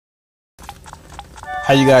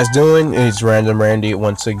How you guys doing? It's Random Randy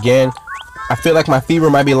once again. I feel like my fever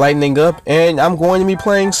might be lightening up, and I'm going to be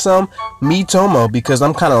playing some Miitomo because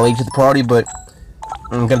I'm kind of late to the party, but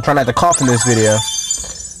I'm gonna try not to cough in this video.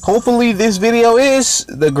 Hopefully this video is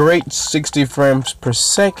the great 60 frames per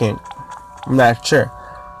second. I'm not sure.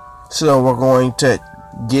 So we're going to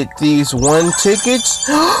get these 1 tickets.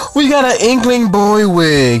 We got an Inkling Boy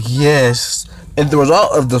wig, yes. And the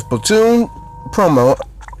result of the Splatoon promo.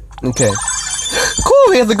 Okay. Cool,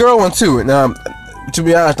 we have the girl one too. Now, to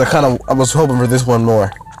be honest, I was hoping for this one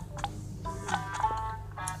more.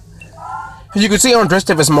 As you can see, I'm dressed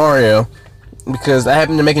up as Mario because I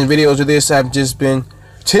haven't been making videos of this. I've just been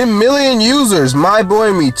 10 million users. My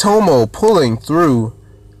boy Miitomo pulling through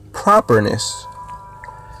properness.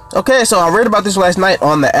 Okay, so I read about this last night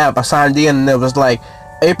on the app. I signed in and it was like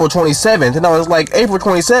April 27th, and I was like, April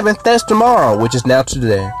 27th, that's tomorrow, which is now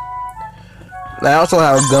today. I also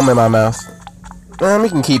have gum in my mouth. We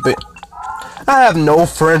can keep it. I have no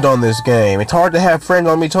friend on this game. It's hard to have friends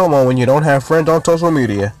on Miitomo when you don't have friends on social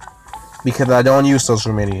media. Because I don't use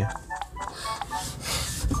social media.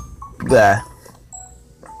 That.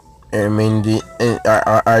 I mean,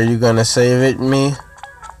 are you gonna save it, me?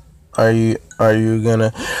 Are you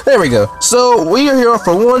gonna... There we go. So, we are here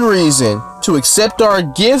for one reason. To accept our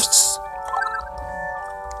gifts.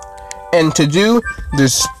 And to do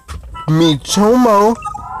this Miitomo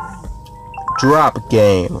drop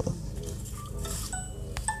game.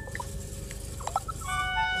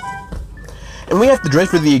 And we have to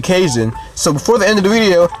dress for the occasion. So before the end of the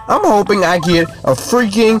video, I'm hoping I get a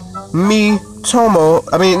freaking Miitomo.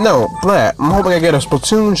 I'm hoping I get a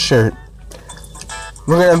Splatoon shirt.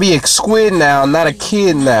 We're gonna be a squid now, not a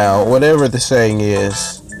kid now. Whatever the saying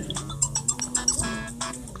is.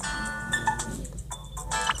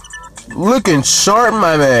 Looking sharp,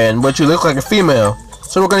 my man, but you look like a female.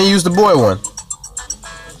 So we're gonna use the boy one.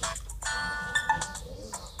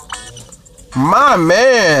 My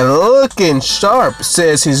man, looking sharp,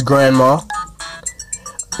 says his grandma.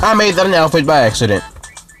 I made that an outfit by accident.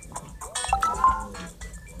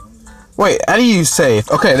 Wait, how do you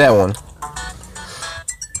save? Okay, that one.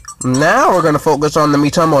 Now we're gonna focus on the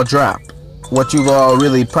Miitomo drop. What you've all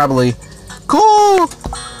really probably... Cool!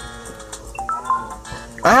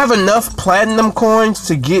 I have enough platinum coins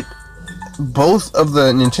to get both of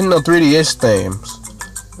the Nintendo 3DS themes.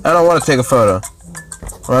 I don't want to take a photo.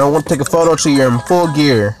 I don't want to take a photo till you're in full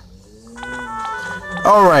gear.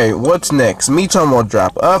 Alright, what's next? Miitomo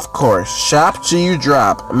drop. Of course. Shop till you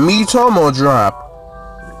drop. Miitomo drop.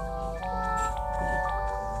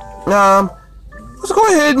 Let's go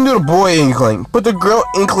ahead and do the boy Inkling. But the girl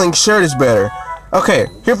Inkling shirt is better. Okay,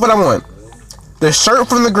 here's what I want. The shirt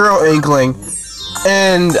from the girl Inkling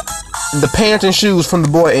and the pants and shoes from the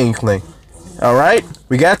boy Inkling. Alright,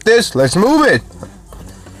 we got this. Let's move it.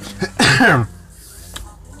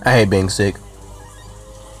 I hate being sick.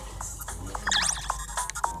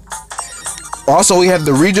 Also, we have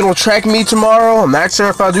the regional track meet tomorrow. I'm not sure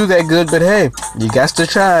if I'll do that good, but hey, you got to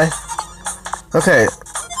try. Okay.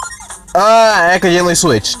 I accidentally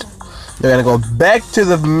switched. We're gonna go back to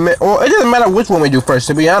the... Well, it doesn't matter which one we do first,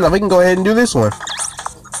 to be honest. We can go ahead and do this one.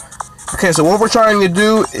 Okay, so what we're trying to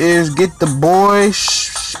do is get the boy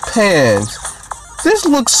pants. This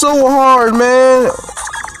looks so hard, man.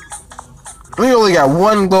 We only got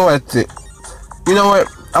one go at it. You know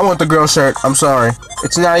what? I want the girl shirt. I'm sorry.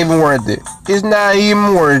 It's not even worth it. It's not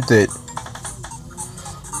even worth it.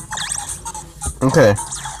 Okay.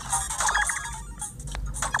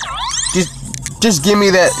 Just give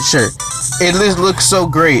me that shirt. It looks so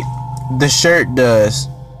great. The shirt does.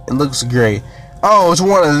 It looks great. Oh, it's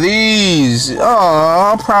one of these.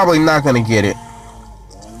 Oh, I'm probably not gonna get it.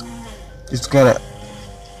 Just gonna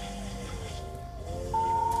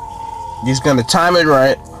time it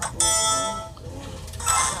right.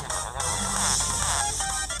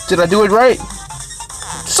 Did I do it right?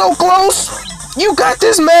 So close! You got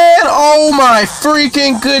this, man! Oh my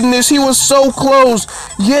freaking goodness, he was so close,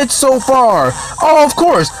 yet so far. Oh, of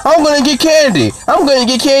course, I'm gonna get candy. I'm gonna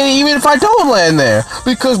get candy even if I don't land there.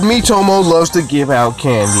 Because Miitomo loves to give out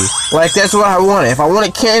candy. Like, that's what I wanted. If I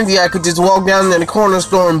wanted candy, I could just walk down to the corner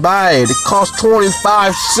store and buy it. It costs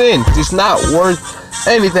 25 cents. It's not worth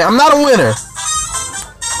anything. I'm not a winner.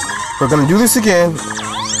 We're gonna do this again.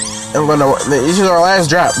 This is our last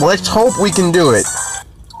drop. Let's hope we can do it.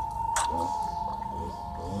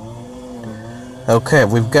 Okay,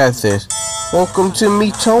 we've got this. Welcome to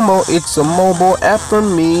Miitomo. It's a mobile app for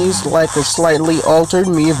me's, like a slightly altered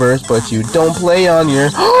Miiverse, but you don't play on your...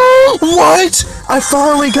 What? I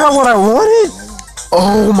finally got what I wanted?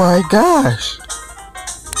 Oh my gosh.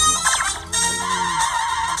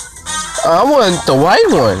 I want the white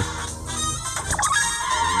one.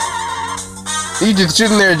 You just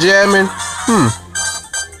sitting there jamming.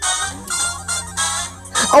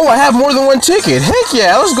 Oh, I have more than one ticket. Heck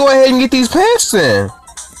yeah, let's go ahead and get these pants then.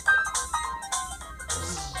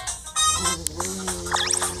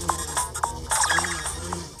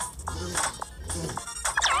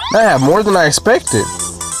 I have more than I expected.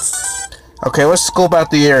 Okay, let's scope out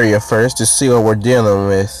the area first to see what we're dealing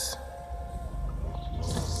with.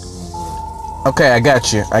 Okay, I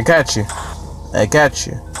got you. I got you. I got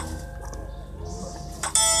you.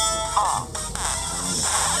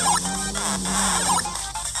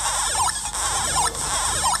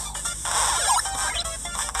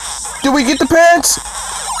 Did we get the pants?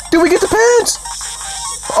 Did we get the pants?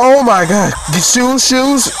 Oh my god. Get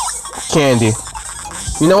shoes. Candy.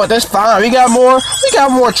 You know what? That's fine. We got more.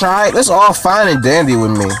 Try it. That's all fine and dandy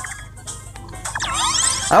with me.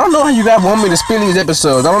 I don't know how you guys want me to spend these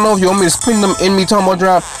episodes. I don't know if you want me to spend them in Miitomo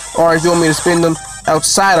Drop or if you want me to spend them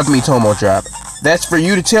outside of Miitomo Drop. That's for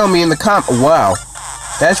you to tell me in the Wow.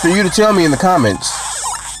 That's for you to tell me in the comments.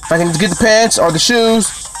 If I can get the pants or the shoes.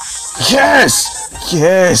 Yes!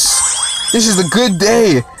 Yes! This is a good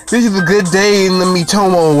day. This is a good day in the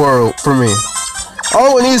Miitomo world for me.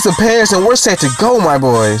 All it needs is the pants and we're set to go, my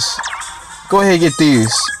boys. Go ahead and get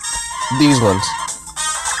these. These ones.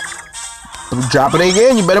 I'm dropping it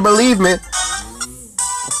again, you better believe me.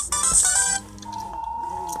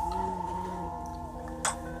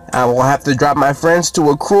 I will have to drop my friends to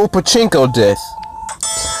a cruel pachinko death.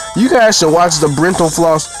 You guys should watch the Brental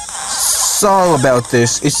Floss song about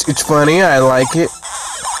this. It's funny, I like it.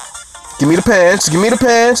 Give me the pants, give me the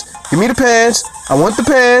pants, give me the pants. I want the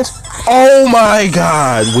pants. Oh my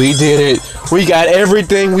god, we did it. We got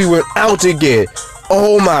everything we were out to get.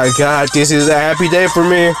 Oh my god, this is a happy day for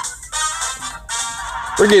me.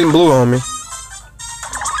 We're getting blue on me.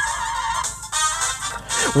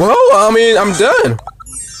 Well, I mean, I'm done.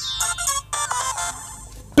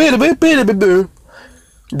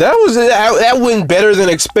 That went better than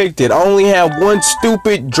expected. I only have one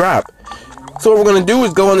stupid drop. So what we're gonna do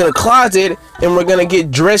is go into the closet and we're gonna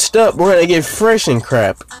get dressed up. We're gonna get fresh and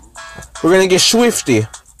crap. We're gonna get swifty.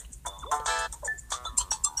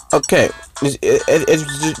 Okay,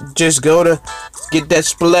 just go to get that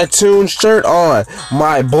Splatoon shirt on,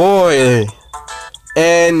 my boy,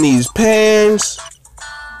 and these pants.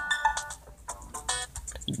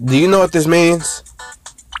 Do you know what this means?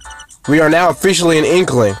 We are now officially an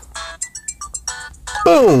Inkling.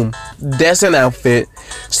 Boom! That's an outfit.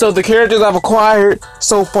 So the characters I've acquired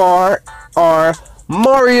so far are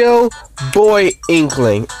Mario, Boy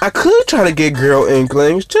Inkling. I could try to get Girl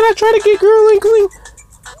Inkling. Should I try to get Girl Inkling?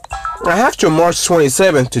 I have till March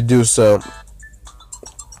 27th to do so.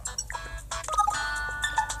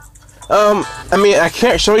 I mean, I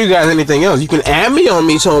can't show you guys anything else. You can add me on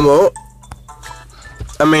Miitomo.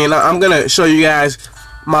 I mean, I'm gonna show you guys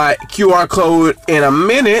my QR code in a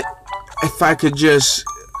minute. If I could just...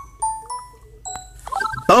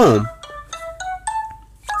 Boom.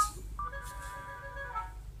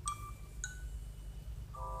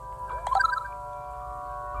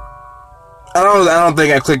 I don't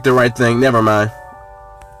think I clicked the right thing. Never mind.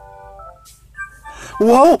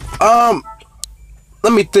 Well,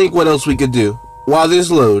 let me think what else we could do while this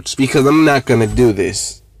loads, because I'm not gonna do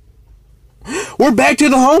this. We're back to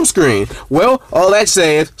the home screen. Well, all that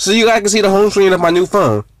said, so you guys can see the home screen of my new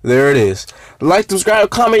phone. There it is. Like, subscribe,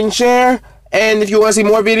 comment, and share. And if you want to see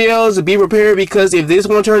more videos, be prepared, because if this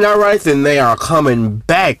one turned out right, then they are coming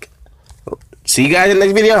back. See you guys in the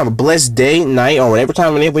next video. Have a blessed day, night, or whatever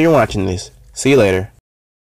time of day when you're watching this. See you later.